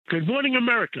Good morning,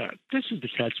 America. This is the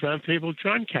Cats Roundtable.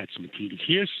 John Catsimatidis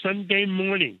here, Sunday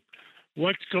morning.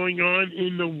 What's going on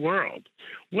in the world?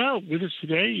 Well, with us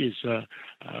today is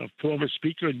former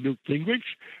Speaker Newt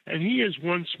Gingrich, and he is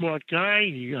one smart guy.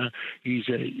 He's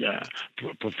a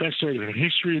professor in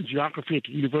history and geography at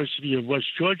the University of West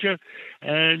Georgia,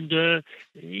 and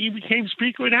he became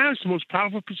Speaker of the House, the most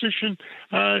powerful position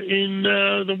in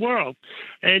the world.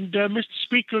 And Mr.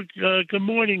 Speaker, good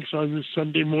morning on this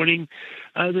Sunday morning.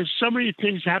 There's so many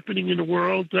things happening in the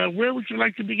world. Where would you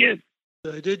like to begin?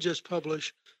 I did just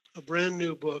publish a brand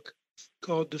new book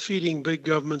called Defeating Big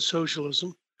Government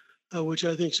Socialism, which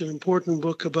I think is an important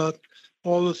book about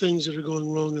all the things that are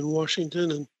going wrong in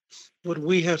Washington and what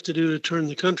we have to do to turn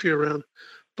the country around.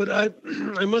 But I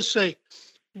must say,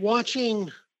 watching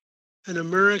an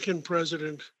American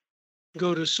president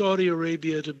go to Saudi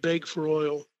Arabia to beg for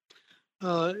oil,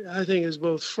 I think is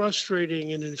both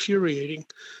frustrating and infuriating.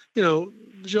 You know,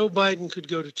 Joe Biden could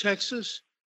go to Texas.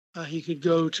 He could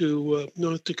go to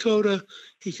North Dakota.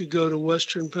 He could go to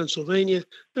Western Pennsylvania.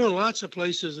 There are lots of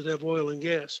places that have oil and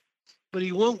gas, but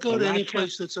he won't go to any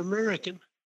place that's American.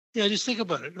 Yeah, just think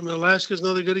about it. I mean, Alaska is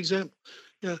another good example.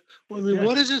 Yeah, well, I mean,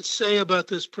 What does it say about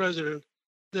this president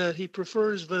that he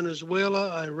prefers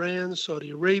Venezuela, Iran,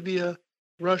 Saudi Arabia,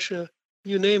 Russia,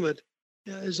 you name it?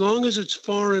 Yeah, as long as it's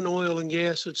foreign oil and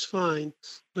gas, it's fine.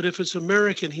 But if it's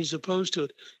American, he's opposed to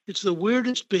it. It's the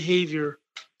weirdest behavior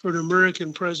for an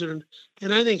American president,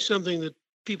 and I think something that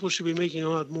people should be making a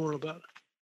lot more about.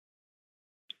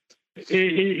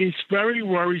 It's very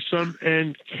worrisome.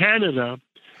 And Canada,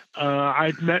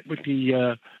 I've met with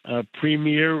the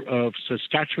Premier of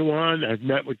Saskatchewan. I've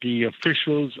met with the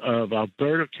officials of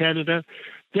Alberta, Canada.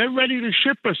 They're ready to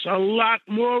ship us a lot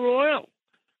more oil.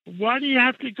 Why do you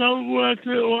have to go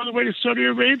all the way to Saudi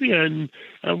Arabia? And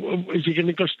is he going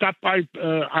to go stop by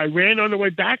Iran on the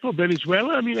way back or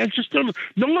Venezuela? I mean, I just don't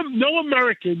know. No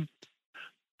American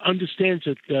understands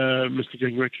it, Mr.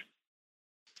 Gingrich.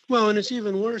 Well, and it's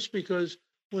even worse because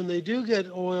when they do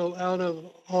get oil out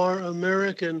of our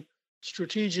American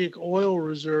strategic oil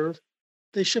reserve,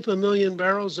 they ship 1 million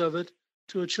barrels of it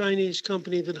to a Chinese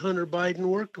company that Hunter Biden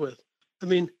worked with. I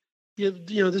mean,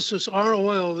 you know, this is our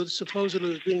oil that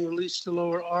supposedly is being released to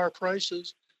lower our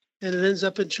prices, and it ends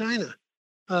up in China.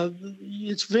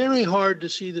 It's very hard to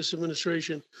see this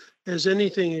administration as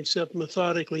anything except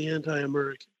methodically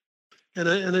anti-American. And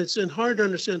it's hard to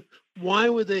understand why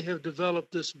would they have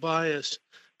developed this bias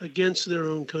against their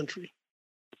own country.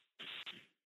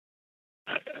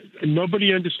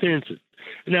 Nobody understands it.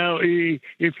 Now,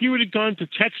 if you would have gone to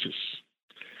Texas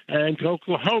and to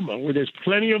Oklahoma, where there's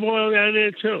plenty of oil down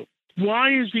there too,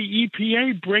 why is the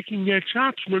EPA breaking their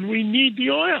chops when we need the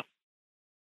oil?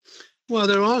 Well,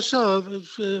 they're also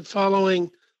following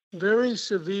very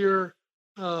severe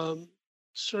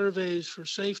surveys for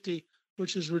safety,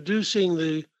 which is reducing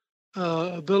the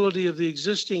ability of the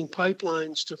existing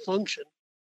pipelines to function.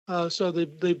 So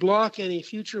they block any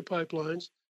future pipelines.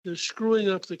 They're screwing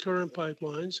up the current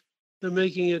pipelines. They're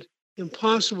making it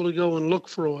impossible to go and look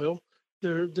for oil.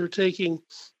 They're taking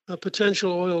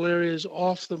potential oil areas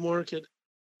off the market.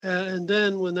 And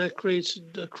then when that creates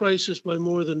a crisis by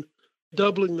more than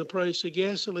doubling the price of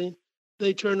gasoline,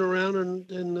 they turn around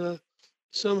and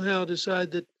somehow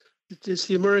decide that it's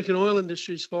the American oil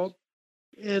industry's fault.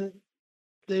 And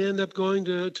they end up going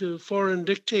to foreign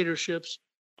dictatorships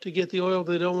to get the oil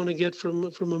they don't want to get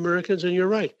from Americans. And you're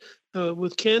right.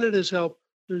 With Canada's help,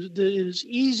 it is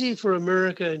easy for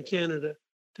America and Canada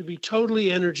to be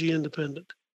totally energy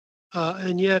independent.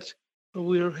 And yet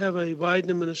we have a Biden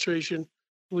administration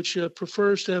which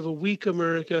prefers to have a weak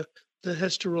America that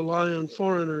has to rely on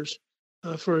foreigners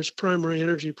for its primary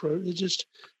energy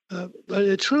but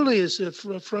it truly is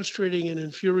frustrating and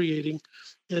infuriating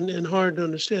and hard to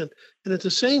understand. And at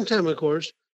the same time, of course,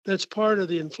 that's part of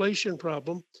the inflation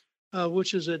problem,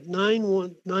 which is at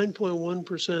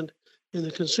 9.1% in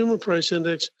the consumer price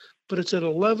index, but it's at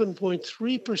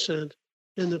 11.3%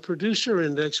 in the producer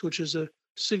index, which is a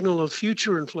signal of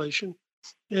future inflation.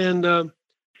 And,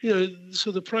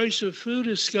 so the price of food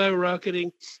is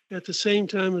skyrocketing at the same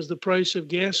time as the price of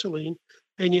gasoline.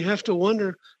 And you have to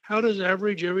wonder, how does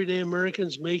average everyday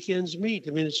Americans make ends meet?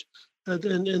 I mean, it's and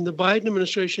the Biden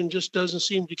administration just doesn't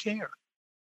seem to care.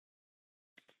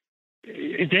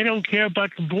 They don't care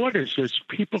about the borders. There's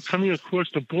people coming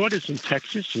across the borders in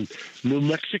Texas and New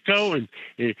Mexico and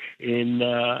in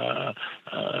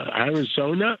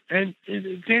Arizona, and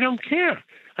they don't care.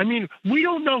 I mean, we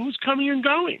don't know who's coming and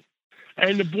going,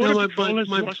 and the border patrol has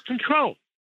lost control.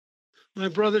 My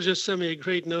brother just sent me a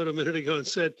great note a minute ago and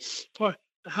said,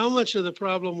 how much of the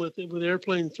problem with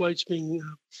airplane flights being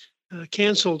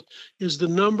canceled is the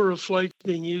number of flights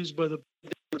being used by the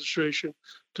administration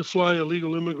to fly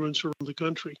illegal immigrants around the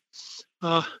country.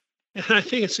 And I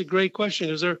think it's a great question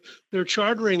because they're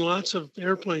chartering lots of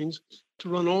airplanes to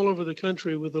run all over the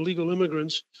country with illegal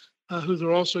immigrants who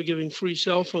they're also giving free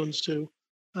cell phones to.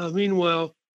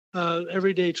 Meanwhile,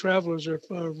 everyday travelers are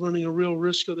running a real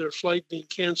risk of their flight being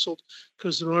canceled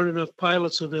because there aren't enough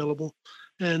pilots available.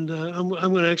 And I'm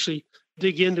going to actually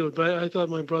dig into it, but I thought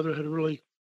my brother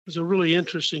was a really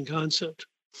interesting concept.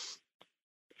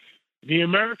 The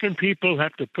American people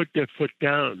have to put their foot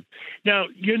down. Now,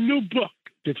 your new book,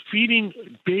 Defeating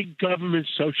Big Government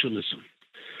Socialism,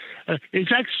 is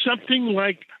that something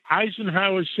like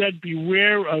Eisenhower said,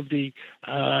 beware of the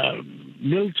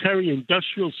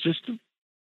military-industrial system?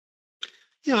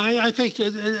 Yeah, I think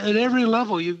at every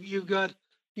level you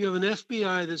have an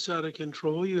FBI that's out of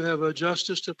control. You have a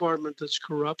Justice Department that's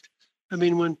corrupt. I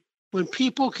mean, when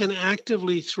people can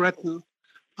actively threaten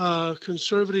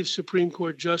conservative Supreme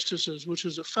Court justices, which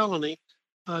is a felony,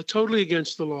 totally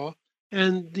against the law,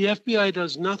 and the FBI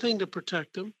does nothing to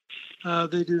protect them.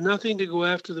 They do nothing to go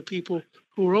after the people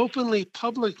who are openly,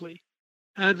 publicly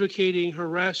advocating,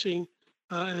 harassing,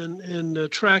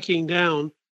 and tracking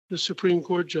down the Supreme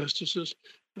Court justices.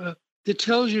 It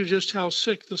tells you just how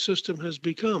sick the system has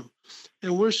become.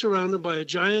 And we're surrounded by a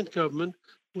giant government,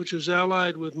 which is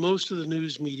allied with most of the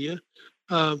news media.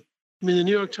 The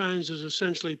New York Times is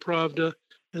essentially Pravda,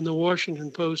 and the Washington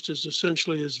Post is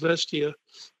essentially Izvestia,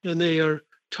 and they are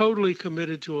totally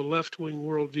committed to a left-wing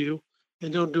worldview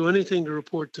and don't do anything to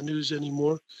report the news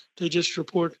anymore. They just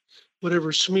report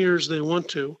whatever smears they want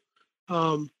to.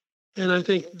 And I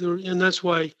think, and that's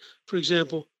why, for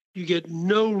example, you get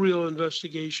no real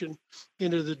investigation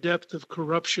into the depth of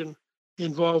corruption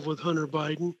involved with Hunter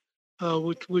Biden,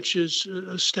 which is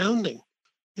astounding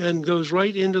and goes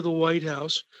right into the White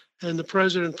House. And the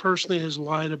president personally has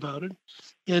lied about it.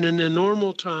 And in a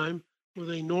normal time, with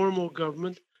a normal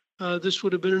government, this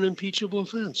would have been an impeachable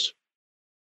offense.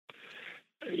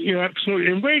 Yeah,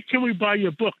 absolutely. And where can we buy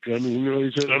your book? I mean,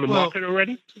 is it on the market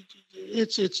already?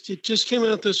 It just came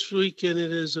out this week, and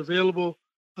it is available,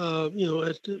 at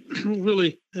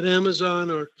Amazon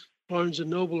or Barnes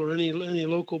and Noble or any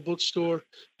local bookstore,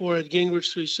 or at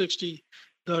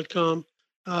Gingrich360.com.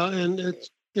 And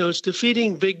it's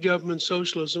Defeating Big Government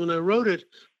Socialism, and I wrote it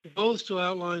both to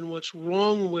outline what's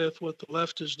wrong with what the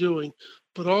left is doing,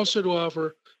 but also to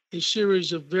offer a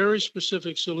series of very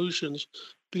specific solutions,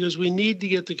 because we need to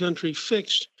get the country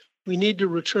fixed. We need to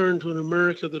return to an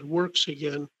America that works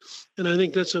again. And I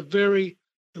think that's a very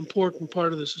important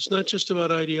part of this. It's not just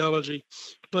about ideology,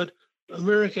 but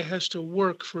America has to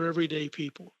work for everyday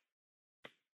people.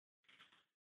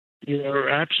 You're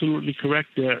absolutely correct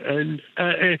there. And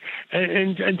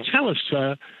tell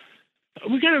us,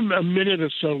 we got a minute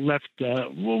or so left.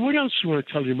 What else do you want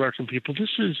to tell the American people?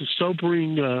 This is a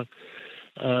sobering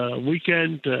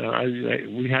weekend.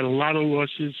 We had a lot of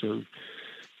losses,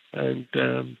 and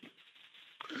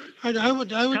I would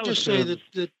just say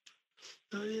that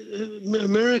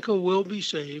America will be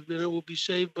saved, and it will be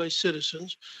saved by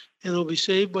citizens, and it will be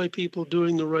saved by people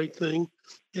doing the right thing,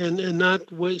 and not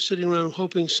sitting around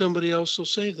hoping somebody else will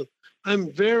save them.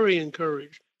 I'm very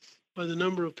encouraged by the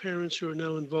number of parents who are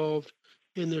now involved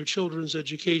in their children's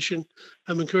education.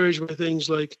 I'm encouraged by things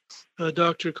like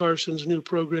Dr. Carson's new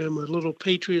program, a Little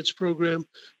Patriots program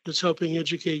that's helping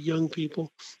educate young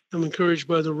people. I'm encouraged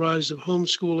by the rise of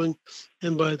homeschooling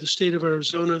and by the state of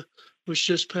Arizona, which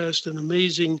just passed an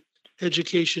amazing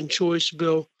education choice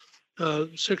bill.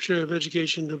 Secretary of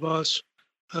Education DeVos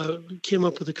came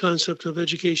up with the concept of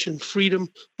education freedom,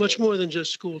 much more than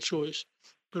just school choice,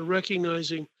 but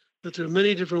recognizing that there are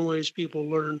many different ways people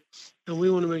learn, and we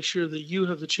want to make sure that you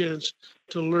have the chance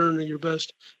to learn at your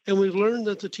best. And we've learned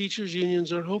that the teachers'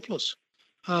 unions are hopeless.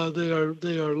 They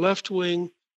are left-wing,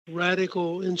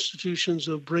 radical institutions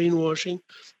of brainwashing,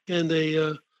 and they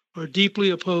are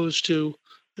deeply opposed to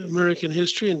American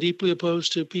history and deeply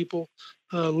opposed to people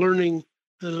learning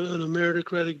on a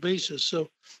meritocratic basis. So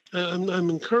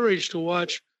I'm encouraged to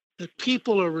watch that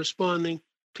people are responding,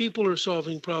 people are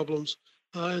solving problems,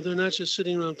 and they're not just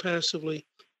sitting around passively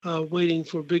waiting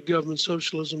for big government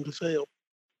socialism to fail.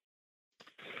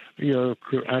 You're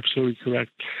absolutely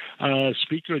correct.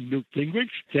 Speaker Newt Gingrich,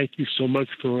 thank you so much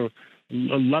for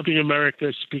loving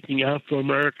America, speaking out for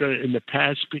America in the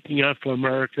past, speaking out for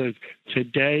America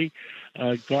today.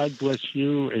 God bless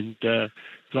you, and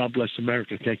God bless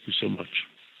America. Thank you so much.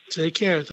 Take care.